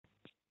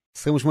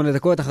28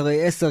 דקות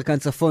אחרי 10, כאן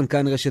צפון,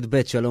 כאן רשת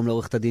ב', שלום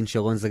לעורכת הדין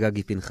שרון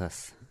זגגי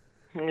פנחס.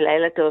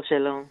 לילה טוב,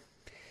 שלום.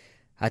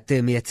 את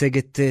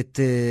מייצגת את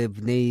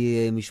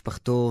בני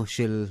משפחתו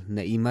של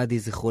נעים מאדי,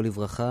 זכרו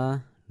לברכה,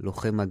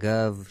 לוחם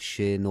מג"ב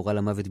שנורה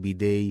למוות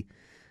בידי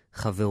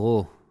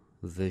חברו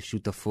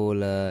ושותפו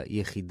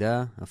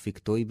ליחידה, אפיק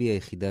טויבי,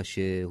 היחידה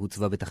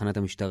שהוצבה בתחנת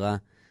המשטרה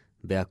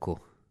בעכו.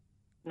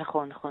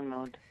 נכון, נכון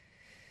מאוד.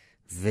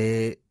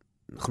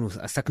 אנחנו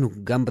עסקנו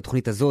גם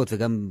בתוכנית הזאת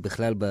וגם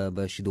בכלל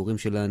בשידורים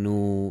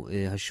שלנו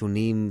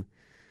השונים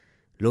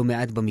לא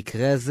מעט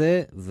במקרה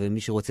הזה, ומי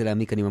שרוצה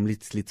להעמיק אני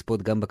ממליץ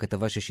לצפות גם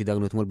בכתבה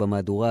ששידרנו אתמול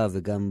במהדורה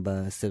וגם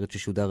בסרט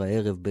ששודר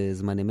הערב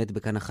בזמן אמת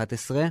בכאן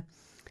 11.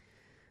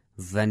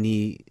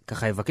 ואני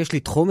ככה אבקש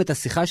לתחום את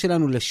השיחה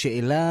שלנו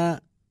לשאלה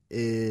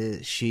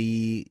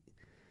שהיא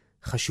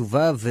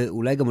חשובה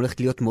ואולי גם הולכת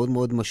להיות מאוד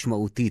מאוד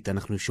משמעותית.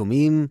 אנחנו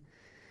שומעים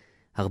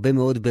הרבה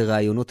מאוד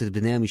ברעיונות את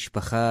בני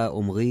המשפחה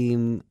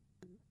אומרים,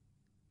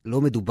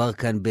 לא מדובר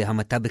כאן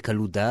בהמתה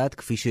בקלות דעת,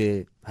 כפי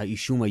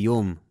שהאישום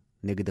היום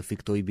נגד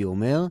אפיק טויבי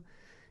אומר,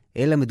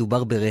 אלא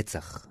מדובר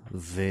ברצח.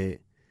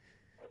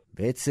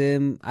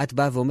 ובעצם את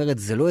באה ואומרת,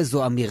 זה לא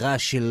איזו אמירה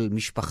של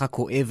משפחה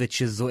כואבת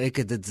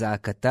שזועקת את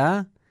זעקתה,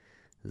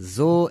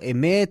 זו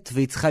אמת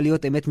והיא צריכה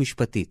להיות אמת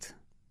משפטית.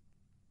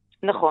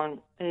 נכון.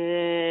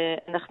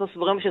 אנחנו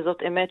סבורים שזאת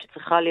אמת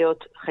שצריכה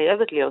להיות,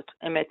 חייבת להיות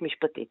אמת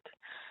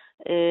משפטית.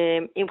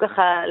 אם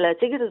ככה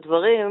להציג את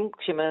הדברים,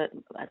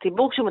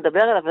 הציבור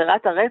כשמדבר על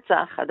עבירת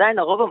הרצח, עדיין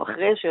הרוב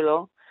המכריע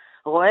שלו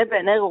רואה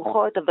בעיני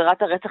רוחו את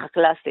עבירת הרצח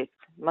הקלאסית,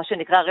 מה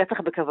שנקרא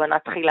רצח בכוונה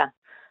תחילה.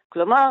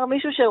 כלומר,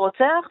 מישהו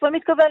שרוצח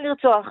ומתכוון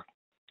לרצוח.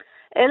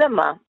 אלא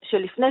מה?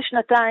 שלפני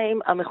 2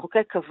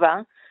 המחוקק קבע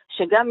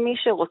שגם מי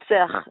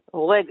שרוצח,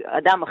 הורג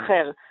אדם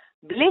אחר,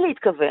 בלי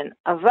להתכוון,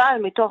 אבל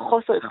מתוך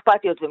חוסר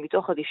אכפתיות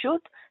ומתוך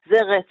אדישות, זה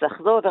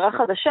רצח. זו עבירה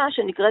חדשה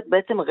שנקראת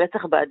בעצם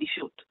רצח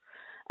באדישות.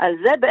 על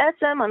זה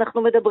בעצם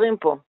אנחנו מדברים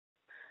פה.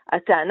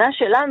 הטענה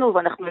שלנו,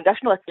 ואנחנו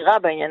הגשנו עתירה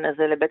בעניין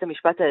הזה לבית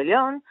המשפט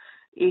העליון,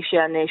 היא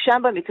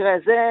שהנאשם במקרה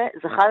הזה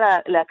זכה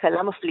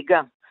להקלה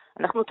מפליגה.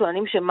 אנחנו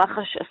טוענים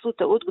שמח"ש עשו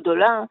טעות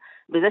גדולה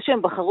בזה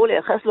שהם בחרו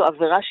לייחס לו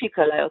עבירה שהיא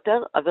קלה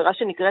יותר, עבירה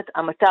שנקראת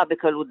המתה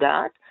בקלות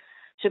דעת,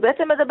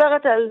 שבעצם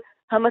מדברת על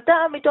המתה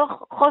מתוך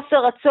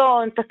חוסר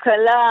רצון,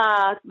 תקלה,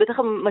 בטח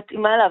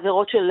מתאימה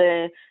לעבירות של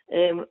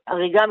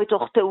הריגה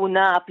מתוך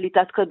תאונה,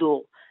 פליטת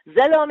כדור.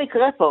 זה לא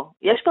המקרה פה.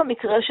 יש פה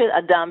מקרה של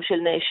אדם, של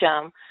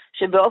נאשם,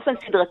 שבאופן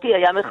סדרתי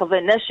היה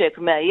מכוון נשק,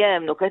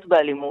 מאיים, נוקט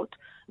באלימות,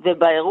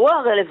 ובאירוע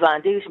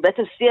הרלוונטי,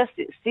 שבעצם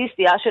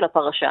שיאה של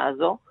הפרשה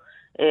הזו,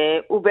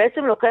 הוא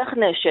בעצם לוקח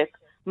נשק,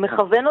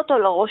 מכוון אותו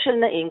לראש של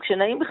נעים,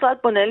 כשנעים בכלל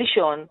פונה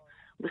לישון,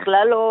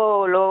 בכלל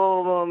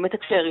לא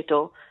מתקשר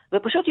איתו,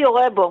 ופשוט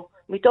יורה בו,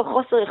 מתוך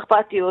חוסר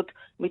אכפתיות,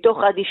 מתוך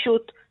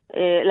אדישות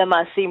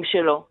למעשים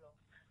שלו.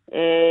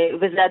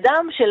 וזה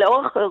אדם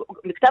שלאורך,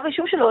 מכתב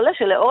האישום שלו עולה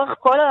שלאורך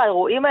כל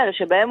האירועים האלה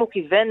שבהם הוא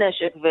כיוון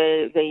נשק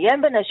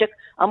ואיים בנשק,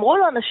 אמרו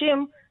לו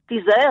אנשים,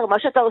 תיזהר, מה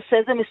שאתה עושה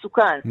זה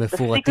מסוכן.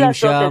 מפורטים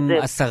שם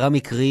 10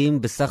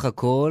 מקרים בסך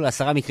הכל,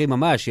 10 מקרים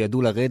ממש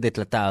שידעו לרדת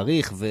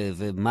לתאריך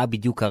ומה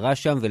בדיוק קרה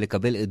שם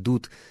ולקבל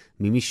עדות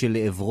ממי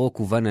שלעברו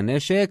כוון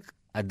הנשק.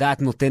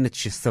 הדעת נותנת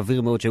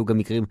שסביר מאוד שהיו גם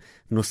מקרים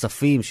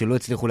נוספים שלא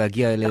הצליחו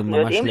להגיע אליהם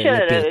ממש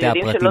לפרטי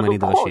הפרטים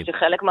הנדרשים.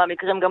 שחלק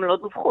מהמקרים גם לא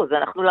דווחו, זה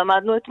אנחנו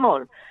למדנו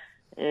אתמול.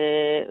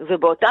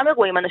 ובאותם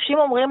אירועים אנשים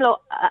אומרים לו,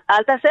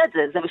 אל תעשה את זה,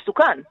 זה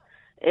מסוכן.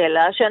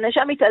 אלא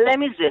שהנאשם מתעלם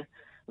מזה.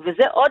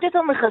 וזה עוד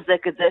יותר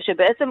מחזק את זה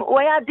שבעצם הוא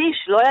היה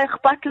אדיש, לא היה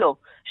אכפת לו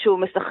שהוא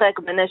משחק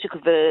בנשק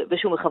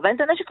ושהוא מכוון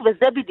את הנשק,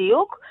 וזה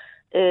בדיוק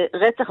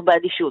רצח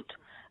באדישות.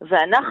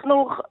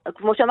 ואנחנו,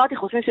 כמו שאמרתי,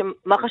 חושבים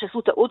שמח"ש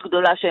עשו טעות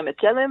גדולה שהם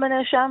הקלו עם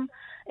הנאשם.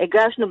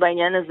 הגשנו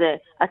בעניין הזה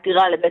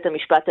עתירה לבית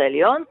המשפט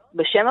העליון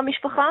בשם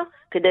המשפחה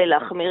כדי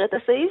להחמיר את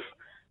הסעיף,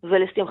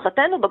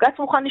 ולשמחתנו בג"ץ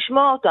מוכן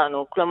לשמוע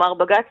אותנו. כלומר,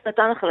 בג"ץ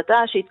נתן החלטה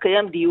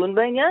שהתקיים דיון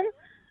בעניין,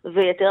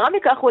 ויתרה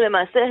מכך הוא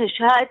למעשה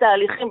השהה את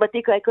ההליכים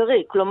בתיק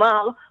העיקרי.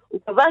 כלומר,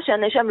 הוא קבע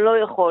שהנאשם לא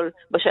יכול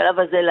בשלב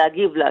הזה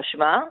להגיב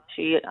לאשמה,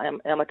 שהיא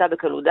המתה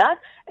בקלות דעת,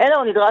 אלא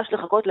הוא נדרש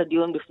לחכות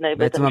לדיון בפני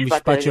בית המשפט העליון. בעצם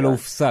המשפט שלו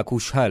הופסק,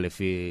 הושהה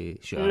לפי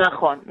שעה.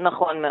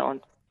 נכון מאוד.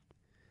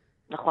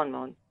 נכון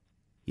מאוד.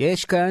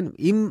 יש כאן,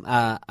 אם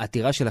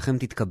העתירה שלכם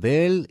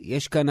תתקבל,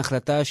 יש כאן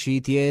החלטה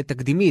שהיא תהיה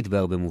תקדימית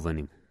בהרבה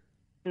מובנים.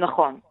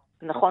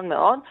 נכון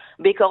מאוד.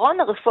 בעיקרון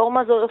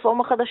הרפורמה זו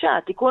רפורמה חדשה.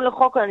 התיקון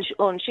לחוק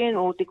העונשין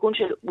הוא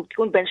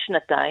תיקון בין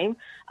 2.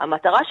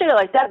 המטרה שלו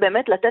הייתה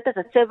באמת לתת את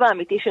הצבע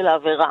האמיתי של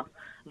העבירה.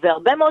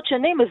 והרבה מאוד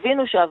שנים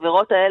הבינו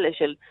שהעבירות האלה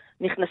של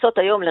נכנסות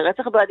היום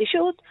לרצח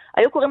באדישות,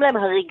 היו קוראים להם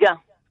הריגה.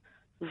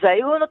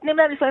 והיו נותנים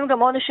להם לפעמים גם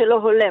עונש שלא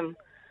הולם.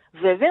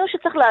 והבינו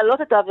שצריך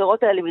להעלות את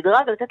העבירות האלה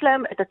מדרג ולתת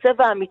להם את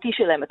הצבע האמיתי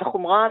שלהם, את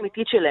החומרה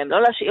האמיתית שלהם.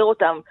 לא להשאיר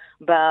אותם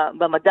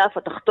במדף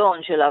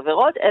התחתון של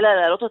העבירות, אלא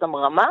להעלות אותם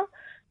רמה.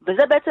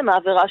 וזה בעצם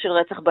העבירה של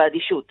רצח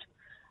באדישות.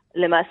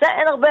 למעשה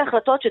אין הרבה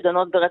החלטות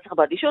שדנות ברצח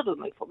באדישות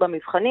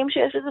במבחנים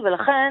שיש לזה,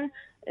 ולכן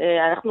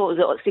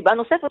זו סיבה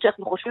נוספת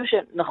שאנחנו חושבים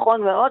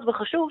שנכון מאוד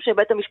וחשוב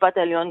שבית המשפט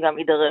העליון גם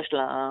יידרש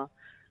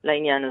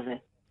לעניין הזה.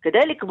 כדי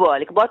לקבוע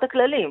את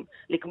הכללים,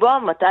 לקבוע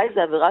מתי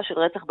זה עבירה של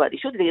רצח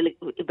באדישות,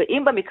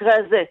 ואם במקרה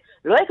הזה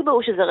לא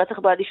יקבעו שזה רצח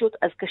באדישות,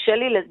 אז קשה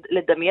לי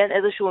לדמיין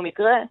איזשהו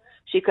מקרה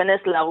שייכנס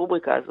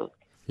לרובריקה הזאת.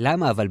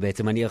 למה? אבל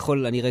בעצם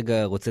אני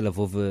רגע רוצה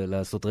לבוא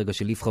ולעשות רגע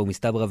של איפכא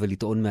ומסתברא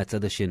ולטעון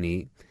מהצד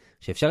השני,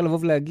 שאפשר לבוא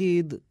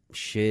ולהגיד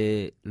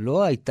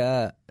שלא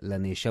הייתה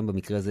לנאשם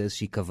במקרה הזה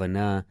איזושהי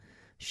כוונה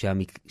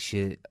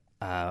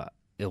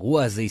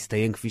שהאירוע הזה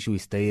יסתיים כפי שהוא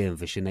יסתיים,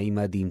 ושנעים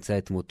מאדי ימצא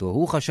את מותו.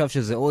 הוא חשב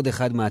שזה עוד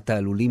אחד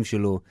מהתעלולים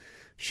שלו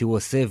שהוא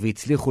עושה,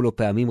 והצליחו לו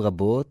פעמים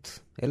רבות,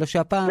 אלא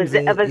שהפעם זה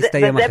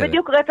יסתיים אחרת. וזה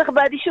בדיוק רצח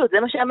באדישות, זה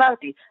מה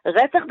שאמרתי.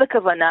 רצח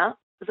בכוונה,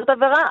 זאת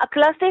עבירה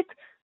הקלאסית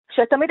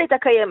שתמיד הייתה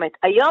קיימת.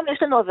 היום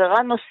יש לנו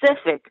עבירה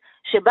נוספת,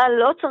 שבה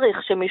לא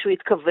צריך שמישהו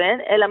יתכוון,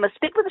 אלא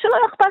מספיק בזה שלא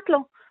אכפת לו.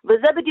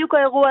 וזה בדיוק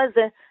האירוע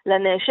הזה.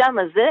 לנאשם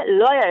הזה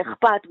לא היה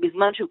אכפת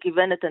בזמן שהוא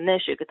כיוון את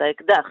הנשק, את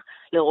האקדח,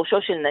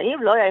 לראשו של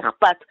נעים, לא היה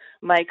אכפת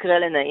מה יקרה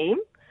לנעים,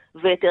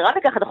 ויתרה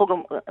מכך אנחנו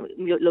גם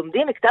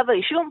לומדים מכתב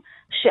האישום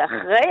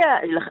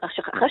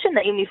שאחרי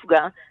שנעים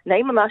נפגע,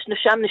 נעים ממש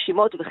נשם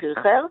נשימות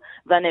וחרחר,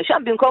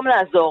 והנאשם במקום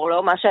לעזור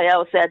לו, מה שהיה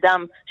עושה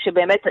אדם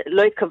שבאמת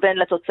לא התכוון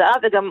לתוצאה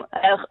וגם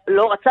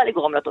לא רצה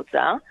לגרום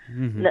לתוצאה,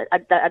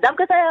 אדם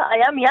כזה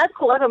היה מיד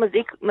קורא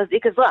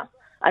ומזעיק עזרה.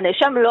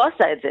 הנאשם לא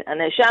עשה את זה,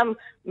 הנאשם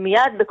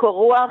מיד בקור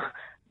רוח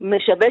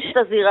משבש את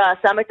הזירה,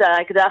 שם את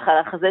האקדח על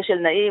החזה של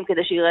נעים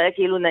כדי שיראה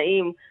כאילו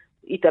נעים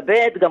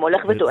התאבד, גם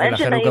הולך וטוען שנעים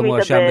התאבד. ולכן הוא גם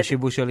מואשם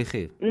בשיבוש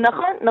הליכי.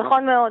 נכון,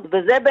 נכון מאוד.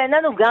 וזה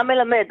בעינינו גם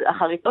מלמד,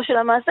 אחריתו של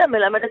המעשה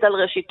מלמדת על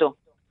ראשיתו.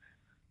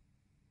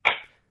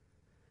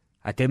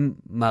 אתם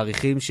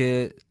מעריכים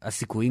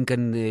שהסיכויים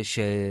כאן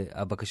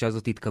שהבקשה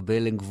הזאת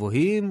תתקבל הם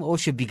גבוהים, או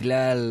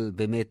שבגלל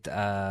באמת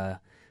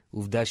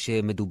העובדה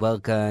שמדובר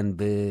כאן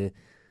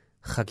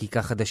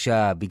בחקיקה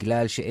חדשה,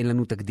 בגלל שאין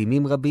לנו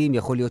תקדימים רבים,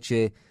 יכול להיות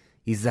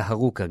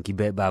שיזהרו כאן? כי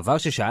בעבר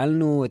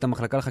ששאלנו את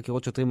המחלקה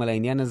לחקירות שוטרים על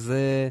העניין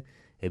הזה,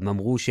 הם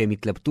אמרו שהם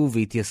התלבטו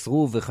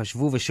והתייסרו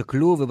וחשבו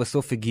ושקלו,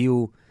 ובסוף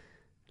הגיעו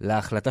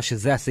להחלטה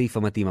שזה הסעיף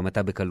המתאים,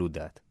 המתה בקלות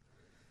דעת.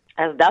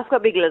 אז דווקא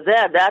בגלל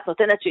זה הדעת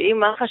נותנת שאם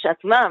מח"ש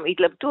עצמם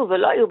התלבטו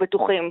ולא היו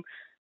בטוחים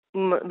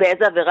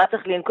באיזה עבירה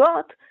צריך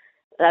לנקוט,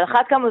 על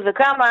אחת כמה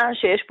וכמה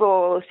שיש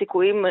פה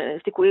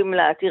סיכויים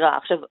לעתירה.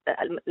 עכשיו,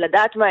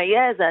 לדעת מה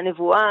יהיה, זה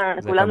הנבואה,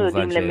 כולנו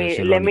יודעים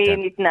למי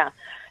ניתנה.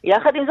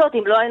 יחד עם זאת,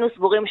 אם לא היינו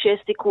סבורים שיש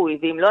סיכוי,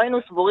 ואם לא היינו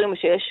סבורים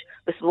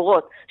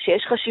בסבורות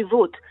שיש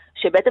חשיבות,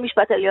 שבית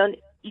המשפט העליון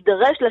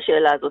יידרש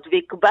לשאלה הזאת,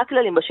 ויקבע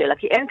כללים בשאלה,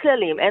 כי אין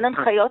כללים, אין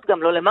הנחיות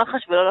גם לא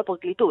למח"ש ולא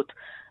לפרקליטות.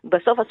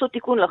 בסוף עשו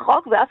תיקון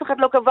לחוק, ואף אחד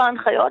לא קבע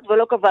הנחיות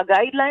ולא קבע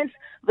גיידליינס,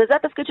 וזה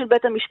התפקיד של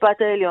בית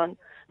המשפט העליון.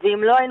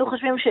 ואם לא היינו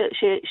חושבים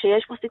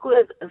שיש פה סיכוי,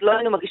 אז לא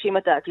היינו מגישים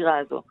את העתירה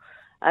הזו.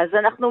 אז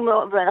אנחנו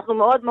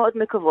מאוד מאוד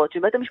מקוות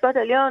שבית המשפט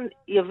העליון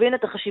יבין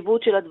את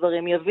החשיבות של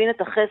הדברים, יבין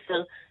את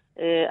החסר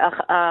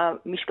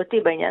המשפטי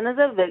בעניין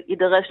הזה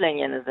וידרש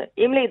לעניין הזה.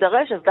 אם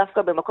להידרש, אז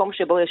דווקא במקום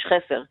שבו יש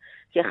חסר.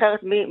 כי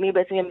אחרת מי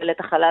בעצם ימלא את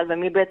החלל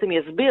ומי בעצם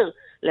יסביר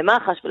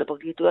למח"ש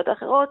ולפרקליטויות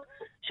האחרות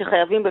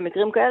שחייבים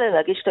במקרים כאלה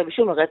להגיש כתב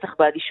אישום רצח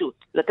באדישות.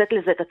 לתת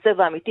לזה את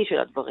הצבע האמיתי של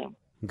הדברים.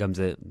 גם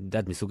זה,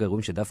 מסוג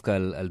האירועים שדווקא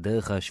על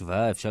דרך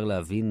ההשוואה אפשר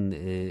להבין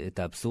את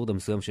האבסורד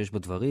המסוים שיש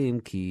בדברים,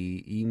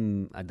 כי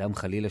אם אדם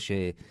חלילה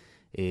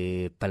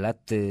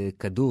פלט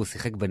כדור,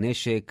 שיחק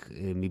בנשק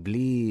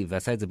מבלי,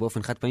 ועשה את זה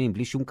באופן חד פעמים,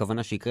 בלי שום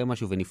כוונה שיקרה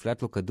משהו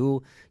ונפלט לו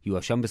כדור,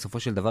 יואשם בסופו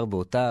של דבר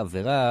באותה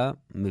עבירה,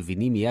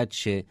 מבינים מיד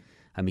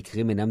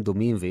שהמקרים אינם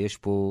דומים ויש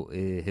פה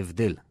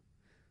הבדל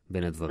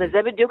בין הדברים. וזה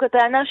בדיוק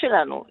הטענה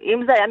שלנו.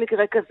 אם זה היה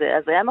מקרה כזה,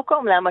 אז היה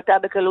מקום להמתה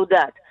בקלות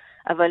דעת.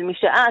 אבל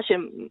משעה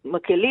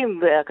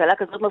שמקלים והקלה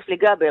כזאת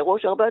מפליגה באירוע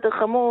שהרבה יותר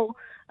חמור,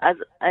 אז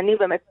אני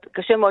באמת,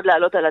 קשה מאוד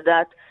לעלות על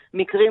הדעת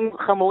מקרים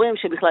חמורים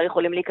שבכלל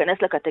יכולים להיכנס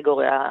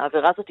לקטגוריה.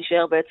 העבירה הזאת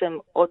תישאר בעצם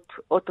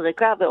אות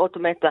ריקה ואות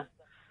מתה,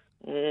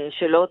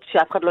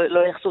 שאף אחד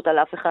לא יחסות על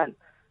אף אחד.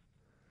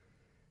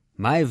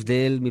 מה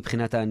ההבדל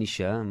מבחינת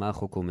הענישה? מה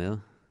החוק אומר?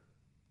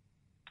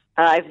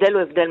 ההבדל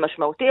הוא הבדל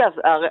משמעותי.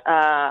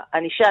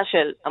 הענישה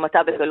של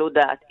המתה בקלות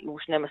דעת הוא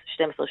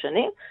 12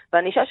 שנים,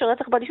 והענישה של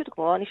רצח באדישות הוא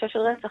כמו הענישה של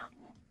רצח.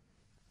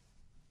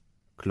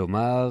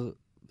 כלומר,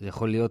 זה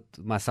יכול להיות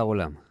מאסר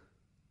עולם.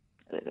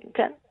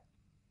 כן.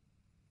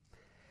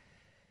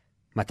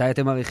 מתי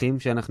אתם מעריכים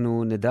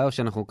שאנחנו נדע, או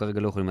שאנחנו כרגע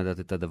לא יכולים לדעת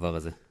את הדבר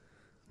הזה?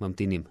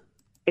 ממתינים.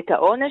 את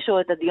העונש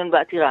או את הדיון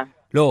בעתירה?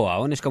 לא,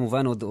 העונש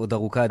כמובן עוד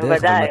ארוכה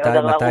הדרך.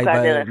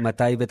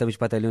 מתי בית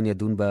המשפט העליון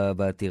ידון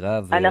בעתירה?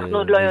 אנחנו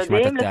עוד לא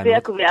יודעים, לפי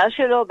הקביעה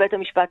שלו, בית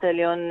המשפט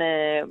העליון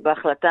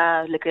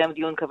בהחלטה לקיים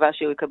דיון קבע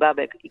שהוא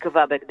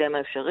יקבע בהקדם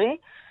האפשרי.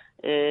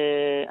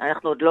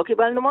 אנחנו עוד לא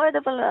קיבלנו מועד,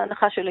 אבל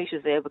ההנחה שלי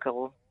שזה יהיה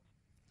בקרוב.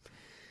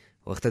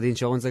 עורכת הדין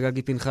שרון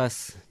זגגי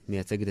פנחס,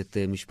 מייצגת את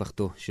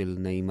משפחתו של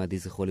נעים מאדי,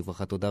 זכרו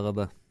לברכה, תודה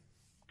רבה.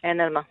 אין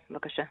על מה,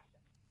 בבקשה.